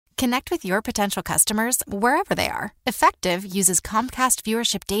Connect with your potential customers wherever they are. Effective uses Comcast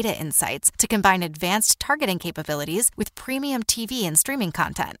viewership data insights to combine advanced targeting capabilities with premium TV and streaming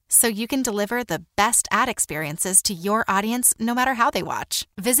content, so you can deliver the best ad experiences to your audience no matter how they watch.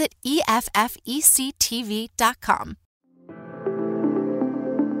 Visit EFFECTV.com.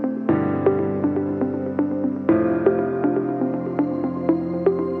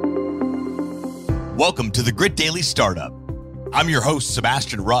 Welcome to the Grit Daily Startup. I'm your host,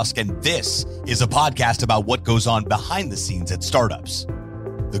 Sebastian Rusk, and this is a podcast about what goes on behind the scenes at startups.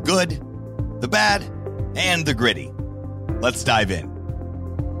 The good, the bad, and the gritty. Let's dive in.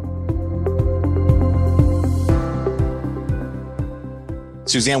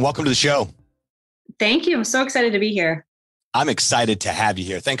 Suzanne, welcome to the show. Thank you. I'm so excited to be here. I'm excited to have you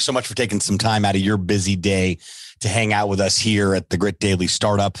here. Thanks so much for taking some time out of your busy day to hang out with us here at the Grit Daily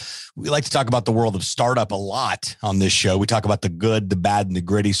Startup. We like to talk about the world of startup a lot on this show. We talk about the good, the bad, and the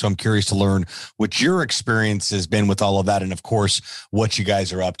gritty. So I'm curious to learn what your experience has been with all of that. And of course, what you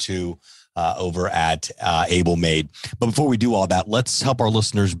guys are up to over at AbleMade. But before we do all that, let's help our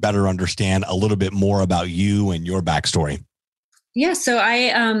listeners better understand a little bit more about you and your backstory. Yeah. So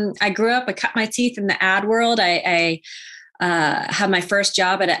I grew up, I cut my teeth in the ad world. I had my first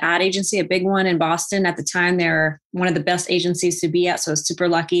job at an ad agency, a big one in Boston. At the time, they're one of the best agencies to be at. So I was super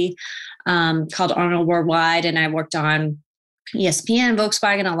lucky, called Arnold Worldwide. And I worked on ESPN,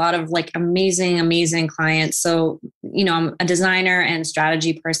 Volkswagen, a lot of like amazing clients. So, you know, I'm a designer and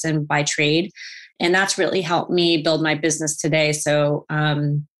strategy person by trade, and that's really helped me build my business today. So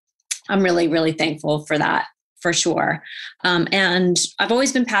I'm really thankful for that. For sure. And I've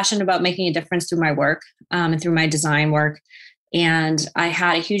always been passionate about making a difference through my work and through my design work. And I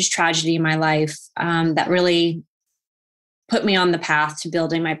had a huge tragedy in my life that really put me on the path to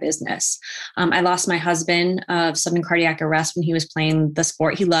building my business. I lost my husband of sudden cardiac arrest when he was playing the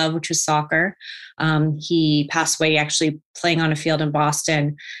sport he loved, which was soccer. He passed away actually playing on a field in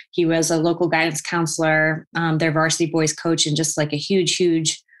Boston. He was a local guidance counselor, their varsity boys coach, and just like a huge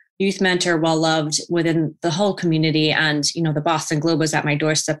youth mentor, well-loved within the whole community. And, you know, the Boston Globe was at my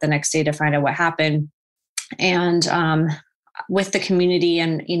doorstep the next day to find out what happened. And with the community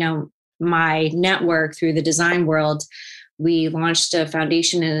and, you know, my network through the design world, we launched a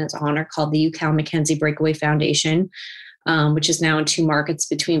foundation in his honor called the McKenzie Breakaway Foundation, which is now in 2 markets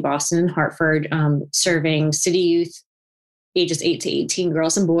between Boston and Hartford, serving city youth ages 8 to 18,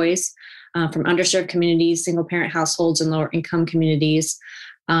 girls and boys from underserved communities, single-parent households, and lower-income communities.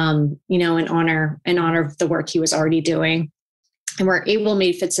 You know, in honor of the work he was already doing. And where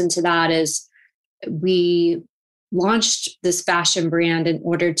AbleMade fits into that is we launched this fashion brand in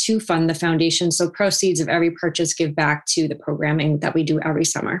order to fund the foundation. So proceeds of every purchase give back to the programming that we do every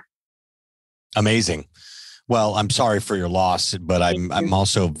summer. Amazing. Well, I'm sorry for your loss, but I'm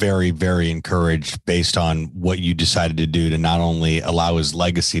also very encouraged based on what you decided to do to not only allow his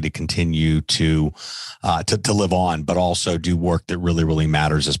legacy to continue to live on, but also do work that really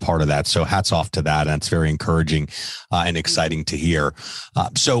matters as part of that. So hats off to that. And it's very encouraging and exciting to hear.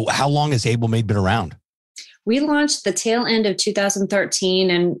 So how long has AbleMade been around? We launched the tail end of 2013,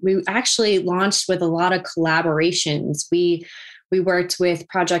 and we actually launched with a lot of collaborations. We worked with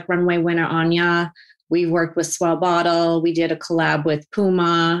Project Runway winner Anya. We worked with Swell Bottle. We did a collab with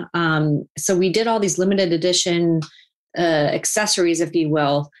Puma. So we did all these limited edition accessories, if you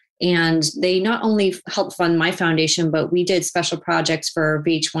will. And they not only helped fund my foundation, but we did special projects for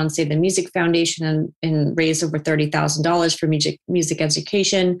VH1 Save the Music Foundation and raised over $30,000 for music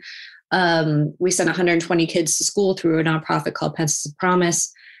education. We sent 120 kids to school through a nonprofit called Pencils of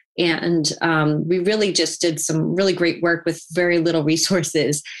Promise. And we really just did some really great work with very little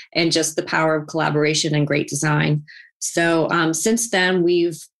resources and just the power of collaboration and great design. So since then,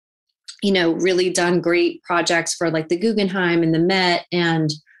 we've, you know, really done great projects for like the Guggenheim and the Met and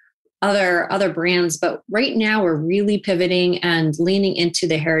other brands. But right now we're really pivoting and leaning into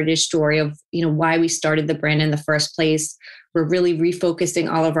the heritage story of, you know, why we started the brand in the first place. We're really refocusing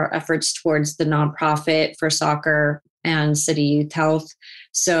all of our efforts towards the nonprofit for soccer and city youth health.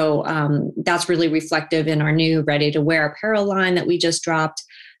 So that's really reflective in our new ready-to-wear apparel line that we just dropped.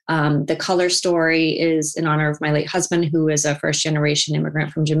 The color story is in honor of my late husband, who is a first-generation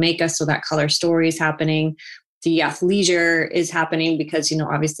immigrant from Jamaica. So that color story is happening. The athleisure is happening because, you know,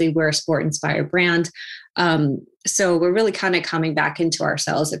 obviously we're a sport-inspired brand. So we're really kind of coming back into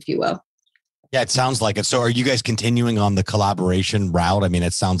ourselves, if you will. Yeah, it sounds like it. So are you guys continuing on the collaboration route? I mean,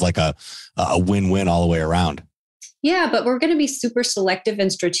 it sounds like a win-win all the way around. Yeah, but we're going to be super selective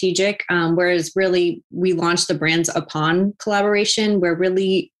and strategic. Whereas really we launched the brands upon collaboration. We're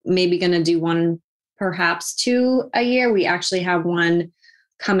really maybe going to do one, perhaps two a year. We actually have one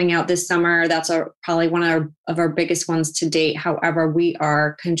coming out this summer. That's probably one of our biggest ones to date. However, we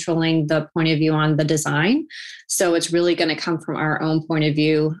are controlling the point of view on the design. So it's really going to come from our own point of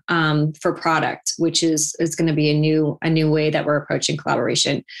view for product, which is going to be a new way that we're approaching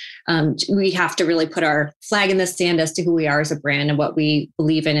collaboration. We have to really put our flag in the sand as to who we are as a brand and what we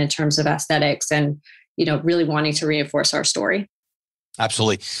believe in terms of aesthetics and, really wanting to reinforce our story.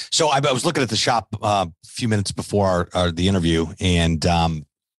 Absolutely. So I was looking at the shop a few minutes before the interview, and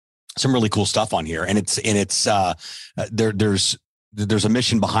some really cool stuff on here. And there's a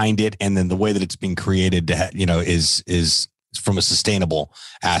mission behind it, and then the way that it's being created, is from a sustainable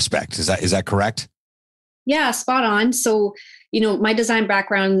aspect. Is that correct? Yeah, spot on. So, my design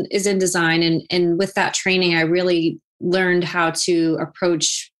background is in design, and with that training, I really learned how to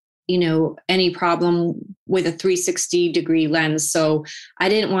approach any problem with a 360-degree lens. So I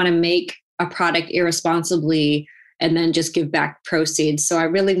didn't want to make a product irresponsibly and then just give back proceeds. So I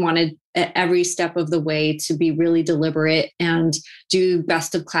really wanted at every step of the way to be really deliberate and do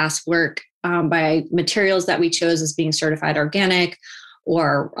best of class work by materials that we chose as being certified organic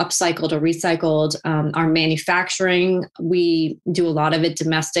or upcycled or recycled. Our manufacturing, we do a lot of it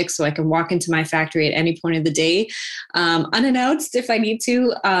domestic, so I can walk into my factory at any point of the day, unannounced if I need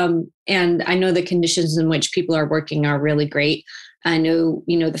to. And I know the conditions in which people are working are really great. I know,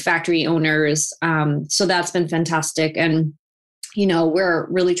 the factory owners. So that's been fantastic. And, we're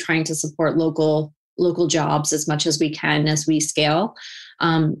really trying to support local jobs as much as we can as we scale,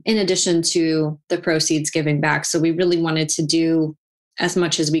 in addition to the proceeds giving back. So we really wanted to do as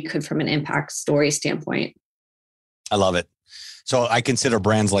much as we could from an impact story standpoint. I love it. So I consider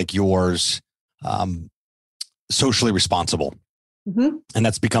brands like yours socially responsible. Mm-hmm. And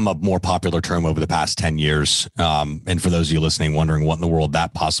that's become a more popular term over the past 10 years. And for those of you listening, wondering what in the world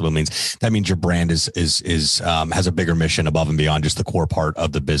that possibly means, that means your brand has a bigger mission above and beyond just the core part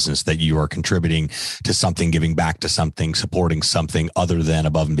of the business, that you are contributing to something, giving back to something, supporting something other than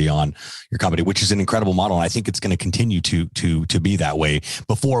above and beyond your company, which is an incredible model. And I think it's going to continue to be that way.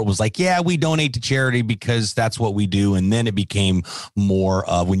 Before it was like, yeah, we donate to charity because that's what we do. And then it became more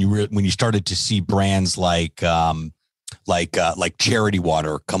when you started to see brands like Charity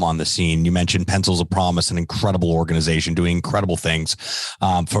Water come on the scene. You mentioned Pencils of Promise, an incredible organization doing incredible things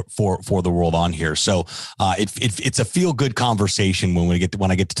for the world on here. So it's a feel good conversation when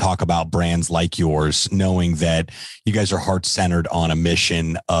I get to talk about brands like yours, knowing that you guys are heart centered on a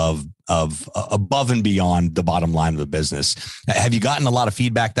mission of above and beyond the bottom line of the business. Have you gotten a lot of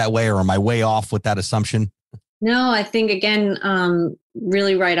feedback that way, or am I way off with that assumption? No, I think, again,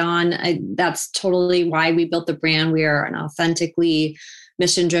 really right on. That's totally why we built the brand. We are an authentically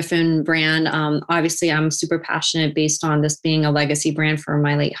mission-driven brand. Obviously, I'm super passionate based on this being a legacy brand for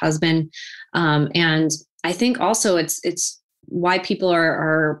my late husband. And I think also it's why people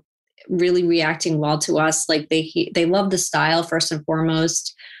are really reacting well to us. Like they love the style first and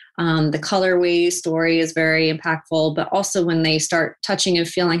foremost. The colorway story is very impactful, but also when they start touching and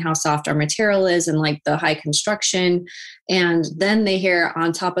feeling how soft our material is and like the high construction. And then they hear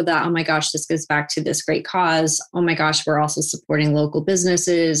on top of that, oh my gosh, this goes back to this great cause. Oh my gosh, we're also supporting local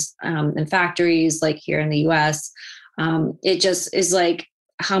businesses and factories like here in the US. It just is like,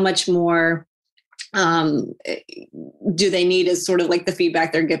 how much more do they need is sort of like the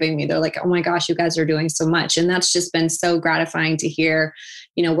feedback they're giving me. They're like, oh my gosh, you guys are doing so much. And that's just been so gratifying to hear,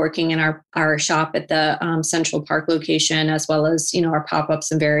 working in our shop at the Central Park location, as well as, our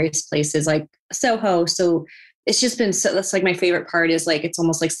pop-ups in various places like Soho. So it's just been that's like my favorite part is like, it's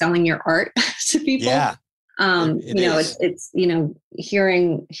almost like selling your art to people. Yeah. It's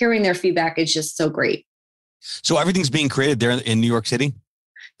hearing their feedback is just so great. So everything's being created there in New York City?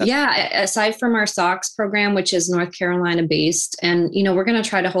 Yeah. Aside from our socks program, which is North Carolina based, and, we're going to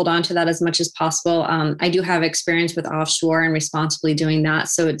try to hold on to that as much as possible. I do have experience with offshore and responsibly doing that.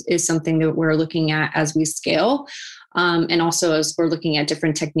 So it is something that we're looking at as we scale. And also as we're looking at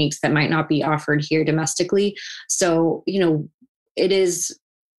different techniques that might not be offered here domestically. So, it is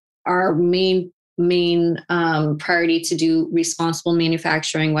our main priority to do responsible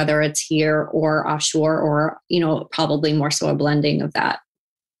manufacturing, whether it's here or offshore, or, probably more so a blending of that.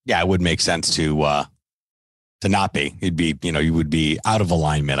 Yeah, it would make sense to not be. It'd be, you would be out of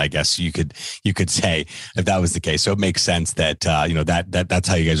alignment, I guess you could say, if that was the case. So it makes sense that that's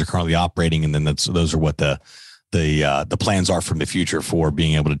how you guys are currently operating, and then those are what the plans are from the future for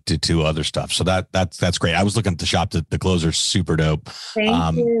being able to do other stuff. So that's great. I was looking at the shop. The clothes are super dope.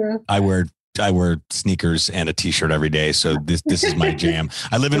 Thank you. I wear I wear sneakers and a t-shirt every day. So this is my jam.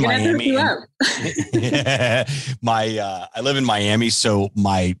 I live in Miami. I live in Miami. So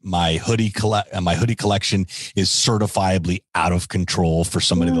my hoodie collection is certifiably out of control for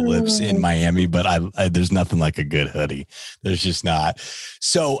somebody that lives in Miami, but I there's nothing like a good hoodie. There's just not.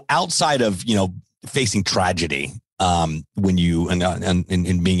 So outside of, facing tragedy, when you,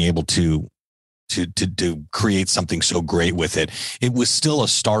 and being able to create something so great with it, it was still a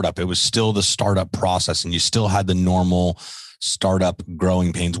startup. It was still the startup process, and you still had the normal startup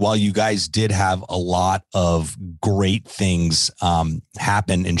growing pains. While you guys did have a lot of great things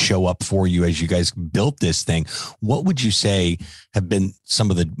happen and show up for you as you guys built this thing, what would you say have been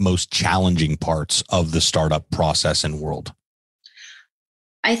some of the most challenging parts of the startup process and world?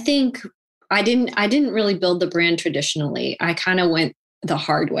 I think I didn't really build the brand traditionally. I kind of went the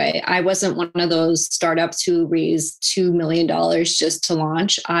hard way. I wasn't one of those startups who raised $2 million just to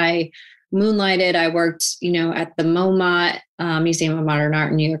launch. I moonlighted. I worked, at the MoMA, Museum of Modern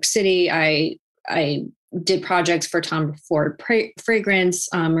Art in New York City. I did projects for Tom Ford Fragrance,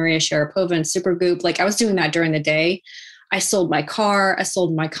 Maria Sharapova and Supergoop. Like, I was doing that during the day. I sold my car. I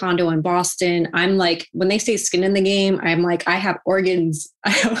sold my condo in Boston. I'm like, when they say skin in the game, I'm like, I have organs. I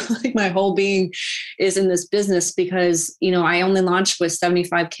have like my whole being is in this business because, I only launched with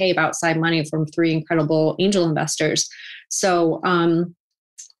 $75K of outside money from 3 incredible angel investors. So,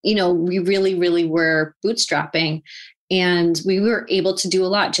 we really, really were bootstrapping. And we were able to do a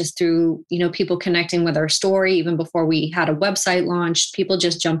lot just through, people connecting with our story. Even before we had a website launched, people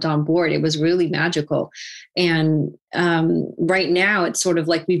just jumped on board. It was really magical. And right now, it's sort of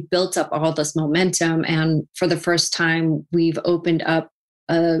like we've built up all this momentum. And for the first time, we've opened up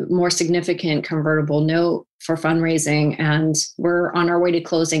a more significant convertible note for fundraising. And we're on our way to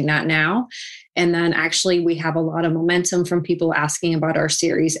closing that now. And then actually, we have a lot of momentum from people asking about our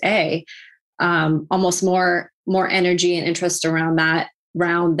Series A. Almost more energy and interest around that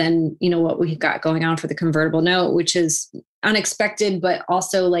round than, what we got going on for the convertible note, which is unexpected, but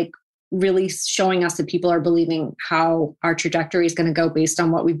also like really showing us that people are believing how our trajectory is going to go based on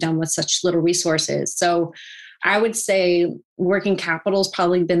what we've done with such little resources. So I would say working capital has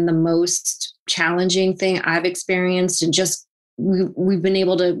probably been the most challenging thing I've experienced. And just we've been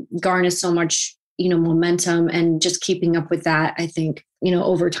able to garner so much, momentum, and just keeping up with that, I think,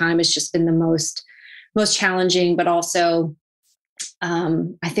 over time has just been the most challenging, but also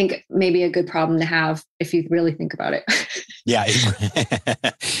I think maybe a good problem to have if you really think about it. Yeah,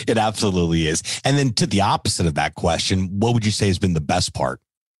 it absolutely is. And then to the opposite of that question, what would you say has been the best part?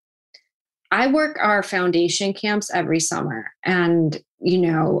 I work our foundation camps every summer, and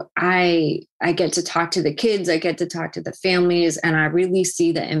I get to talk to the kids, I get to talk to the families, and I really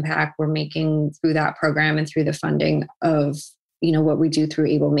see the impact we're making through that program and through the funding of what we do through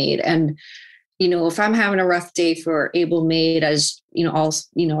AbleMade. And if I'm having a rough day for AbleMade, as all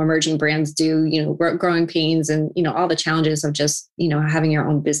emerging brands do, growing pains and all the challenges of just having your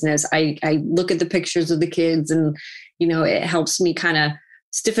own business, I look at the pictures of the kids, and it helps me kind of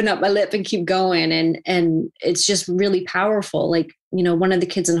stiffen up my lip and keep going. And it's just really powerful. Like, one of the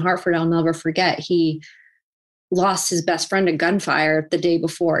kids in Hartford, I'll never forget, he lost his best friend to gunfire the day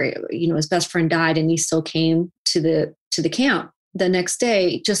before. His best friend died, and he still came to the camp the next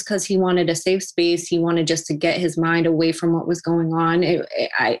day just because he wanted a safe space. He wanted just to get his mind away from what was going on.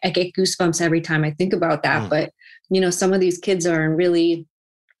 I get goosebumps every time I think about that. But, some of these kids are in really,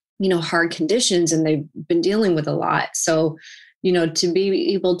 hard conditions, and they've been dealing with a lot. So, to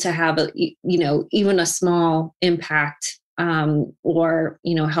be able to have even a small impact or,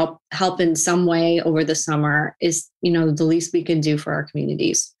 help in some way over the summer is, the least we can do for our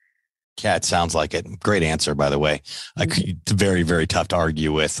communities. Yeah, it sounds like it. Great answer, by the way. It's very, very tough to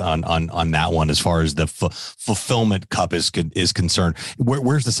argue with on that one as far as the fulfillment cup is concerned.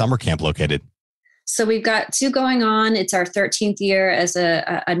 Where's the summer camp located? So we've got 2 going on. It's our 13th year as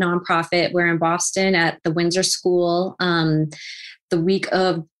a nonprofit. We're in Boston at the Windsor School the week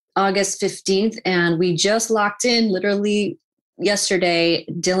of August 15th. And we just locked in literally yesterday,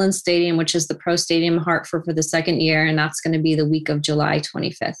 Dillon Stadium, which is the pro stadium in Hartford for the 2nd year. And that's going to be the week of July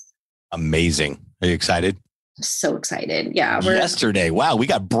 25th. Amazing. Are you excited? So excited. Yeah. Yesterday. Wow. We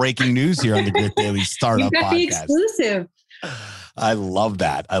got breaking news here on the Grit Daily Startup Podcast. The exclusive. I love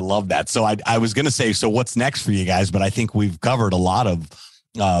that. So I was going to say, so what's next for you guys? But I think we've covered a lot of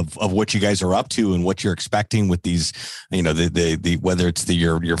what you guys are up to and what you're expecting with these, the whether it's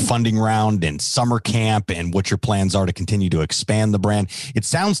your funding round and summer camp and what your plans are to continue to expand the brand. It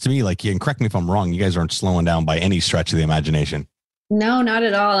sounds to me like, and correct me if I'm wrong, you guys aren't slowing down by any stretch of the imagination. No, not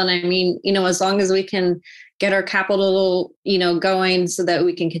at all. And I mean, as long as we can get our capital, going so that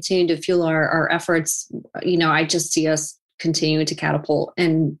we can continue to fuel our efforts. I just see us continuing to catapult.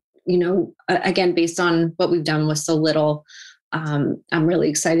 And, again, based on what we've done with so little, I'm really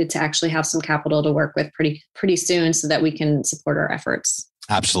excited to actually have some capital to work with pretty soon so that we can support our efforts.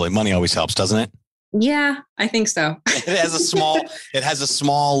 Absolutely. Money always helps, doesn't it? Yeah, I think so. It has a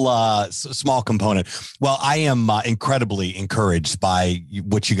small component. Well, I am incredibly encouraged by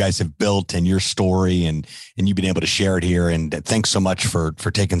what you guys have built and your story, and you've been able to share it here. And thanks so much for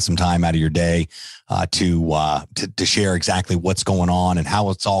taking some time out of your day to share exactly what's going on and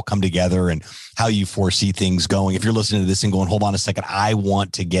how it's all come together and how you foresee things going. If you're listening to this and going, hold on a second, I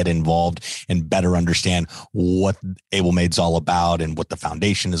want to get involved and better understand what AbleMade's all about and what the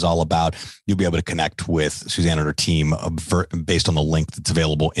foundation is all about, you'll be able to connect with Suzanne and her team based on the link that's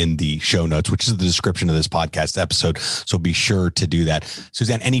available in the show notes, which is the description of this podcast episode. So be sure to do that.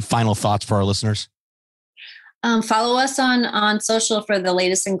 Suzanne, any final thoughts for our listeners? Follow us on social for the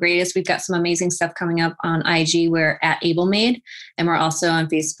latest and greatest. We've got some amazing stuff coming up on IG. We're at AbleMade, and we're also on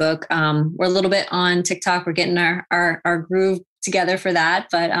Facebook. We're a little bit on TikTok. We're getting our groove together for that,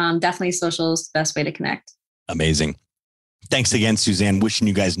 but definitely social is the best way to connect. Amazing. Thanks again, Suzanne. Wishing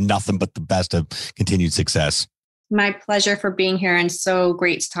you guys nothing but the best of continued success. My pleasure for being here, and so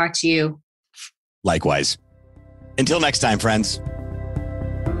great to talk to you. Likewise. Until next time, friends.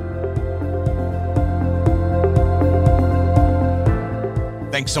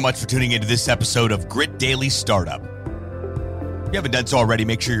 Thanks so much for tuning into this episode of Grit Daily Startup. If you haven't done so already,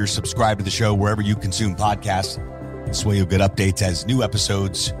 make sure you're subscribed to the show wherever you consume podcasts. This way you'll get updates as new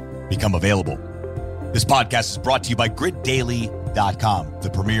episodes become available. This podcast is brought to you by gritdaily.com, the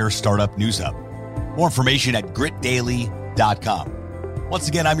premier startup news hub. More information at gritdaily.com. Once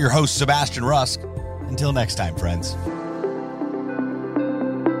again, I'm your host, Sebastian Rusk. Until next time, friends.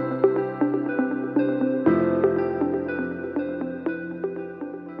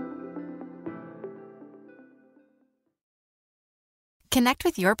 Connect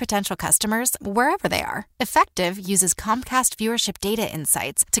with your potential customers wherever they are. Effective uses Comcast viewership data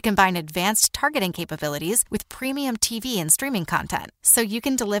insights to combine advanced targeting capabilities with premium TV and streaming content, so you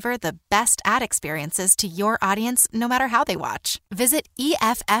can deliver the best ad experiences to your audience no matter how they watch. Visit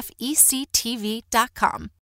EFFECTV.com.